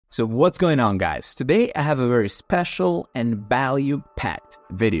So what's going on, guys? Today I have a very special and value-packed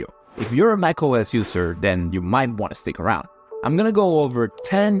video. If you're a macOS user, then you might want to stick around. I'm gonna go over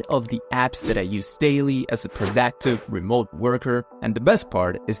 10 of the apps that I use daily as a productive remote worker, and the best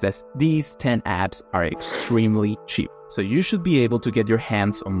part is that these 10 apps are extremely cheap. So you should be able to get your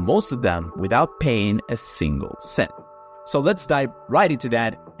hands on most of them without paying a single cent. So let's dive right into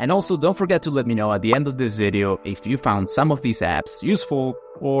that. And also don't forget to let me know at the end of this video if you found some of these apps useful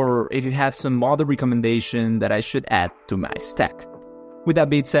or if you have some other recommendation that I should add to my stack. With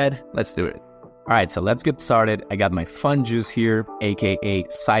that being said, let's do it. Alright, so let's get started. I got my fun juice here, aka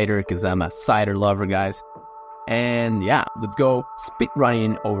cider, because I'm a cider lover, guys. And yeah, let's go speed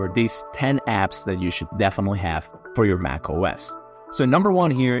running over these 10 apps that you should definitely have for your macOS. So number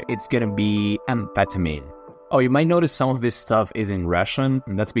one here, it's gonna be Amphetamine. Oh, you might notice some of this stuff is in Russian,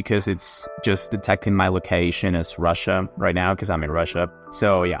 and that's because it's just detecting my location as Russia right now, because I'm in Russia.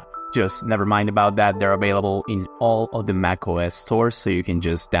 So yeah, just never mind about that. They're available in all of the macOS stores, so you can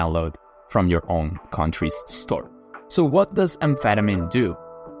just download from your own country's store. So what does Amphetamine do?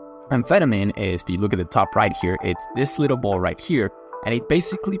 Amphetamine is, if you look at the top right here, it's this little ball right here, and it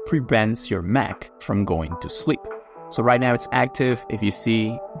basically prevents your Mac from going to sleep. So right now it's active. If you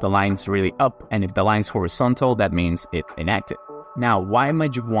see the line's really up, and if the line's horizontal, that means it's inactive. Now, why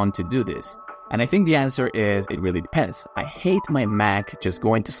might you want to do this? And I think the answer is it really depends. I hate my Mac just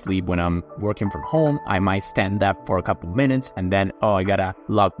going to sleep when I'm working from home. I might stand up for a couple minutes and then, I gotta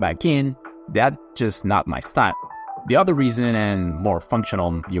log back in. That's just not my style. The other reason, and more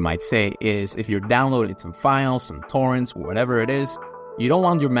functional you might say, is if you're downloading some files, some torrents, whatever it is, you don't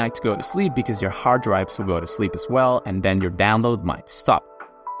want your Mac to go to sleep because your hard drives will go to sleep as well, and then your download might stop.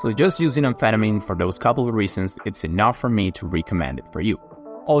 So just using Amphetamine for those couple of reasons, it's enough for me to recommend it for you.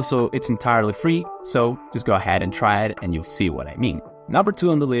 Also, it's entirely free, so just go ahead and try it and you'll see what I mean. Number 2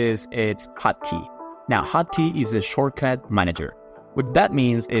 on the list, it's Hotkey. Now, Hotkey is a shortcut manager. What that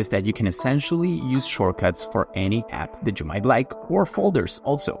means is that you can essentially use shortcuts for any app that you might like, or folders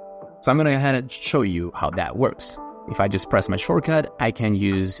also. So I'm gonna go ahead and show you how that works. If I just press my shortcut, I can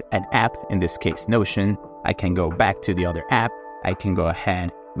use an app, in this case Notion. I can go back to the other app. I can go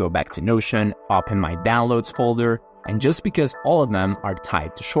ahead, go back to Notion, open my downloads folder, and just because all of them are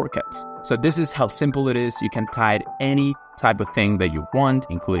tied to shortcuts. So this is how simple it is. You can tie any type of thing that you want,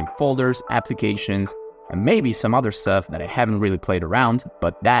 including folders, applications, and maybe some other stuff that I haven't really played around,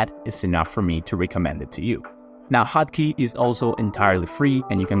 but that is enough for me to recommend it to you. Now, Hotkey is also entirely free,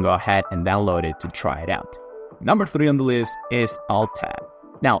 and you can go ahead and download it to try it out. Number 3 on the list is Alt-Tab.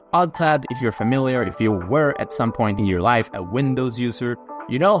 Now, Alt-Tab, if you're familiar, if you were at some point in your life a Windows user,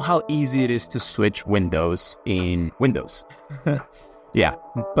 you know how easy it is to switch windows in Windows. Yeah,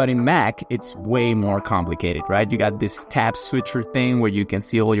 but in Mac, it's way more complicated, right? You got this tab switcher thing where you can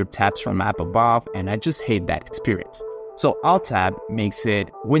see all your tabs from app above, and I just hate that experience. So Alt-Tab makes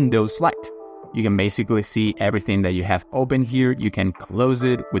it Windows-like. You can basically see everything that you have open here. You can close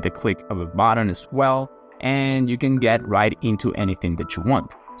it with a click of a button as well, and you can get right into anything that you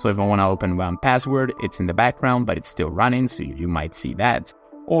want. So if I want to open one password, it's in the background, but it's still running, so you might see that.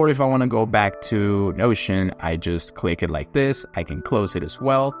 Or if I want to go back to Notion, I just click it like this. I can close it as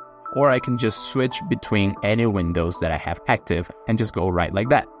well, or I can just switch between any windows that I have active and just go right like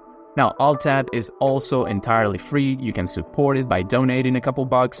that. Now, Alt-Tab is also entirely free. You can support it by donating a couple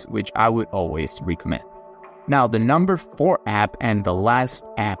bucks, which I would always recommend. Now, the number 4 app and the last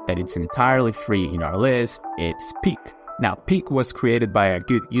app that it's entirely free in our list, it's Peek. Now, Peek was created by a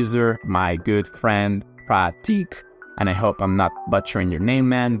good user, my good friend Pratik, and I hope I'm not butchering your name,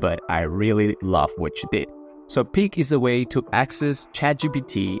 man, but I really love what you did. So Peek is a way to access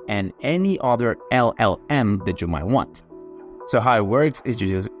ChatGPT and any other LLM that you might want. So how it works is you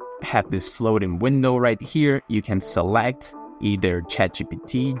just have this floating window right here. You can select either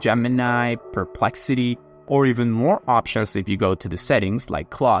ChatGPT, Gemini, Perplexity, or even more options if you go to the settings like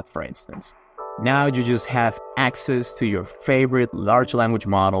Claude, for instance. Now you just have access to your favorite large language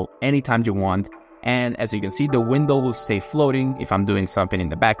model anytime you want. And as you can see, the window will stay floating. If I'm doing something in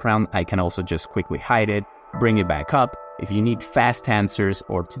the background, I can also just quickly hide it, bring it back up. If you need fast answers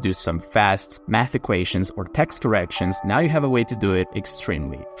or to do some fast math equations or text corrections, now you have a way to do it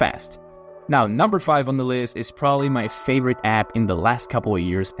extremely fast. Now, number 5 on the list is probably my favorite app in the last couple of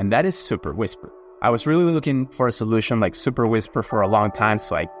years, and that is Super Whisper. I was really looking for a solution like Super Whisper for a long time,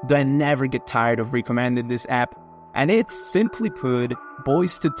 so I never get tired of recommending this app. And it's, simply put,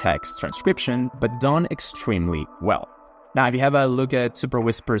 voice-to-text transcription, but done extremely well. Now, if you have a look at Super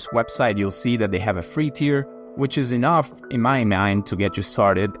Whisper's website, you'll see that they have a free tier, which is enough, in my mind, to get you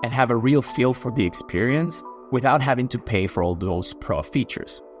started and have a real feel for the experience without having to pay for all those pro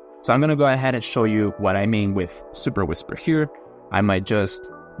features. So I'm going to go ahead and show you what I mean with Super Whisper here. I might just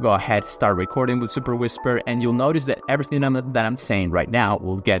go ahead, start recording with Super Whisper, and you'll notice that everything that I'm saying right now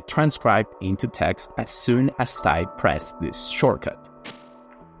will get transcribed into text as soon as I press this shortcut.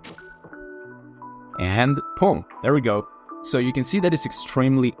 And boom, there we go. So you can see that it's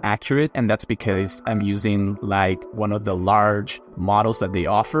extremely accurate, and that's because I'm using like one of the large models that they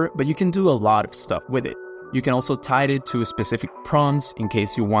offer, but you can do a lot of stuff with it. You can also tie it to specific prompts in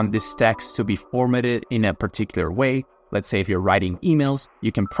case you want this text to be formatted in a particular way. Let's say if you're writing emails,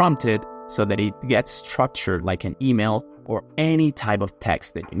 you can prompt it so that it gets structured like an email or any type of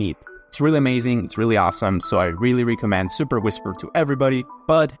text that you need. It's really amazing. It's really awesome. So I really recommend Super Whisper to everybody.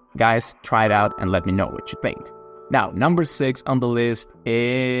 But guys, try it out and let me know what you think. Now, number 6 on the list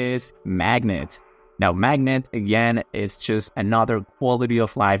is Magnet. Now, Magnet, again, is just another quality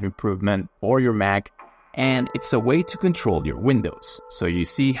of life improvement for your Mac. And it's a way to control your windows. So you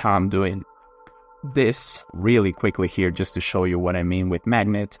see how I'm doing this really quickly here just to show you what I mean with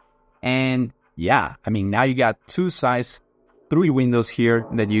Magnet. And yeah, I mean, now you got 2 size 3 windows here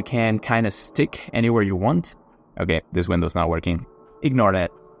that you can kind of stick anywhere you want. Okay, this window's not working. Ignore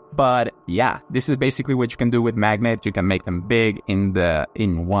that. But yeah, this is basically what you can do with Magnet. You can make them big in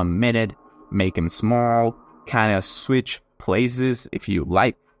 1 minute, make them small, kind of switch places if you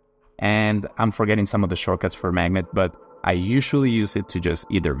like. And I'm forgetting some of the shortcuts for Magnet, but I usually use it to just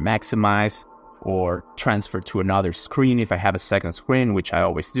either maximize or transfer to another screen if I have a second screen, which I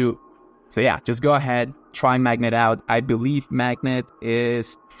always do. So yeah, just go ahead, try Magnet out. I believe Magnet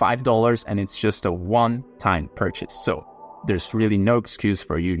is $5 and it's just a one-time purchase. So there's really no excuse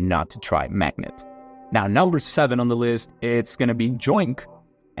for you not to try Magnet. Now, number 7 on the list, it's going to be Joink.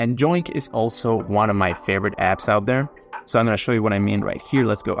 And Joink is also one of my favorite apps out there. So I'm going to show you what I mean right here.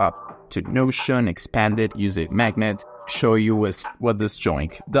 Let's go up to Notion, expand it, use it Magnet, show you what this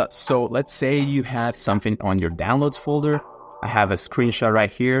Joink does. So let's say you have something on your downloads folder. I have a screenshot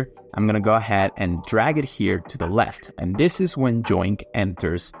right here. I'm going to go ahead and drag it here to the left. And this is when Joink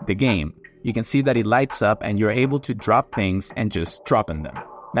enters the game. You can see that it lights up and you're able to drop things and just drop in them.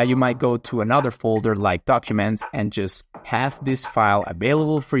 Now you might go to another folder like Documents and just have this file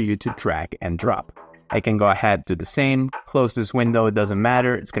available for you to drag and drop. I can go ahead, do the same, close this window, it doesn't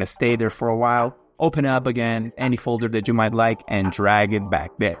matter, it's going to stay there for a while, open up again, any folder that you might like, and drag it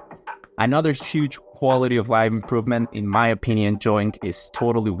back there. Another huge quality of life improvement, in my opinion, Joink is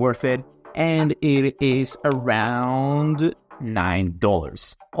totally worth it, and it is around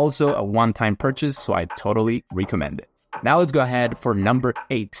 $9. Also a one-time purchase, so I totally recommend it. Now let's go ahead for number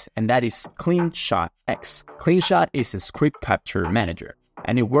 8, and that is CleanShot X. CleanShot is a script capture manager.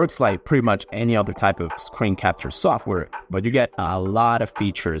 And it works like pretty much any other type of screen capture software, but you get a lot of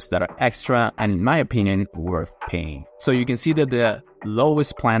features that are extra and, in my opinion, worth paying. So you can see that the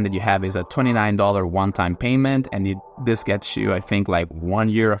lowest plan that you have is a $29 one-time payment, and this gets you, I think, like 1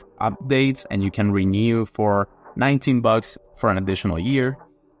 year of updates, and you can renew for $19 for an additional year.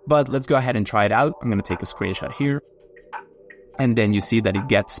 But let's go ahead and try it out. I'm going to take a screenshot here. And then you see that it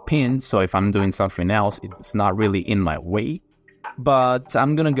gets pinned, so if I'm doing something else, it's not really in my way. But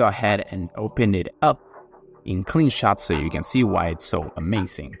I'm going to go ahead and open it up in CleanShot so you can see why it's so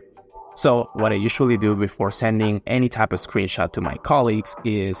amazing. So what I usually do before sending any type of screenshot to my colleagues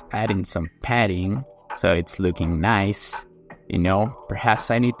is adding some padding so it's looking nice. You know, perhaps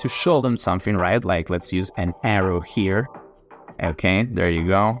I need to show them something, right? Like let's use an arrow here. Okay, there you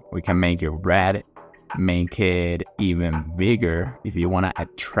go. We can make it red, make it even bigger if you want to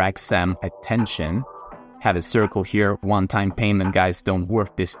attract some attention. Have a circle here, one-time payment, guys, don't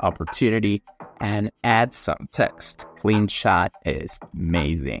worth this opportunity, and add some text. CleanShot is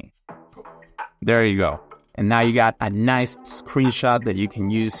amazing. There you go. And now you got a nice screenshot that you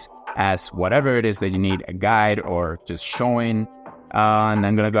can use as whatever it is that you need, a guide or just showing. And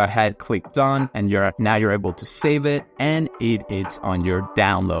I'm gonna go ahead, click done, and now you're able to save it, and it's on your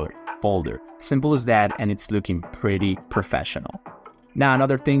download folder. Simple as that, and it's looking pretty professional. Now,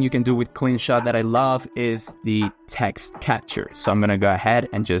 another thing you can do with CleanShot that I love is the text capture. So I'm going to go ahead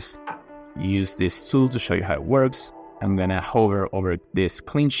and just use this tool to show you how it works. I'm going to hover over this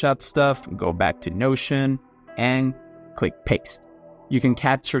CleanShot stuff, go back to Notion, and click paste. You can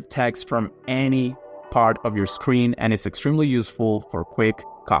capture text from any part of your screen, and it's extremely useful for quick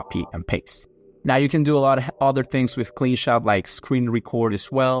copy and paste. Now, you can do a lot of other things with CleanShot, like screen record as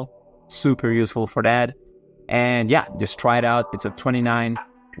well. Super useful for that. And yeah, just try it out. It's a $29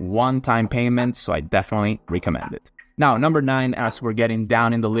 one-time payment, so I definitely recommend it. Now, number 9, as we're getting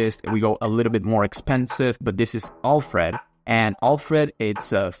down in the list, we go a little bit more expensive, but this is Alfred. And Alfred,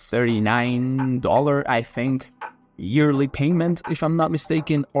 it's a $39, I think. yearly payment, if I'm not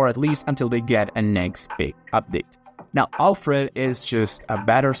mistaken, or at least until they get a next big update. Now, Alfred is just a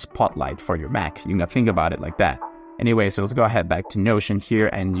better spotlight for your Mac. You can think about it like that. Anyway, so let's go ahead back to Notion here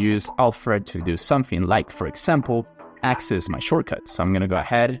and use Alfred to do something like, for example, access my shortcuts. So I'm going to go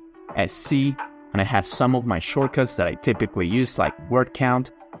ahead, SC, and I have some of my shortcuts that I typically use, like word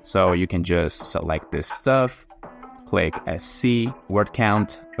count. So you can just select this stuff, click SC, word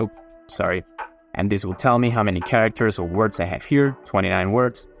count, and this will tell me how many characters or words I have here, 29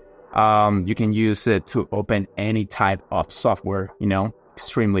 words. You can use it to open any type of software,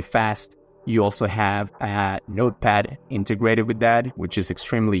 extremely fast. You also have a notepad integrated with that, which is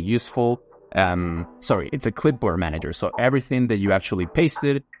extremely useful. It's a clipboard manager. So everything that you actually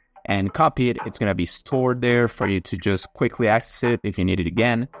pasted and copied, it's going to be stored there for you to just quickly access it if you need it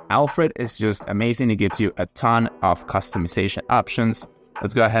again. Alfred is just amazing. It gives you a ton of customization options.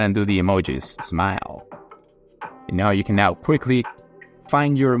 Let's go ahead and do the emojis. Smile. You can now quickly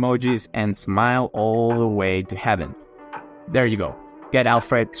find your emojis and smile all the way to heaven. There you go. Get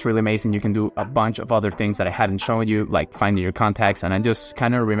Alfred. It's really amazing. You can do a bunch of other things that I haven't shown you, like finding your contacts, and I just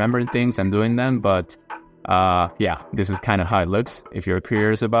kind of remembering things and doing them, but this is kind of how it looks if you're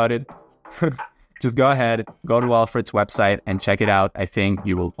curious about it. Just go ahead, go to Alfred's website and check it out. I think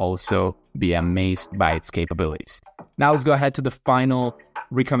you will also be amazed by its capabilities. Now let's go ahead to the final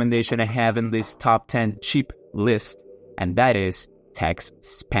recommendation I have in this top 10 cheap list, and that is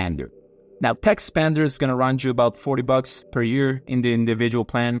TextSpander. Now, TextSpander is going to run you about $40 per year in the individual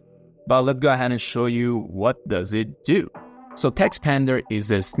plan, but let's go ahead and show you what does it do. So TextSpander is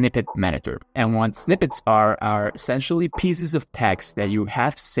a snippet manager, and what snippets are essentially pieces of text that you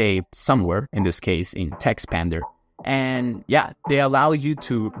have saved somewhere, in this case in TextSpander, and they allow you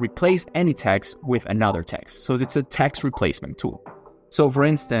to replace any text with another text. So it's a text replacement tool. So for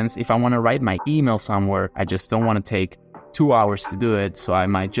instance, if I want to write my email somewhere, I just don't want to take 2 hours to do it, so I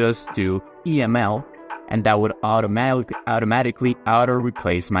might just do EML, and that would automatically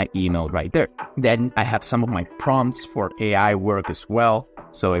auto-replace my email right there. Then I have some of my prompts for AI work as well.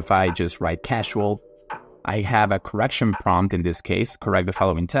 So if I just write casual, I have a correction prompt in this case, correct the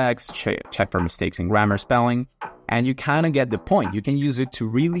following text, check for mistakes in grammar, spelling, and you kind of get the point. You can use it to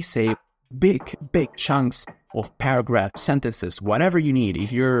really save big chunks of paragraph, sentences, whatever you need.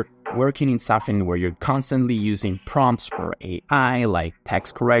 If you're working in something where you're constantly using prompts for AI, like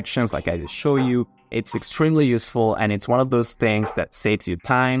text corrections, like I just showed you, it's extremely useful, and it's one of those things that saves you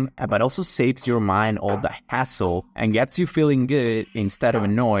time, but also saves your mind all the hassle and gets you feeling good instead of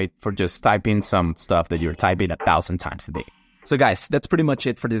annoyed for just typing some stuff that you're typing 1,000 times a day. So guys, that's pretty much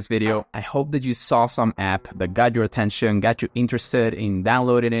it for this video. I hope that you saw some app that got your attention, got you interested in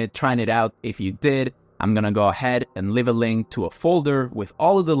downloading it, trying it out. If you did, I'm gonna go ahead and leave a link to a folder with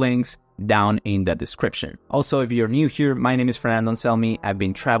all of the links down in the description. Also, if you're new here, my name is Fernando Anselmi. I've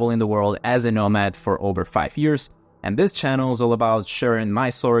been traveling the world as a nomad for over 5 years, and this channel is all about sharing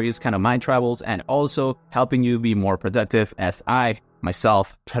my stories, kind of my travels, and also helping you be more productive as I,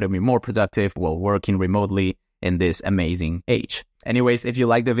 myself, try to be more productive while working remotely in this amazing age. Anyways, if you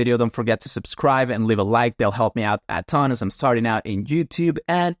like the video, don't forget to subscribe and leave a like. They'll help me out a ton as I'm starting out in YouTube,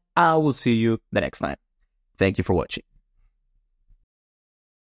 and I will see you the next time. Thank you for watching.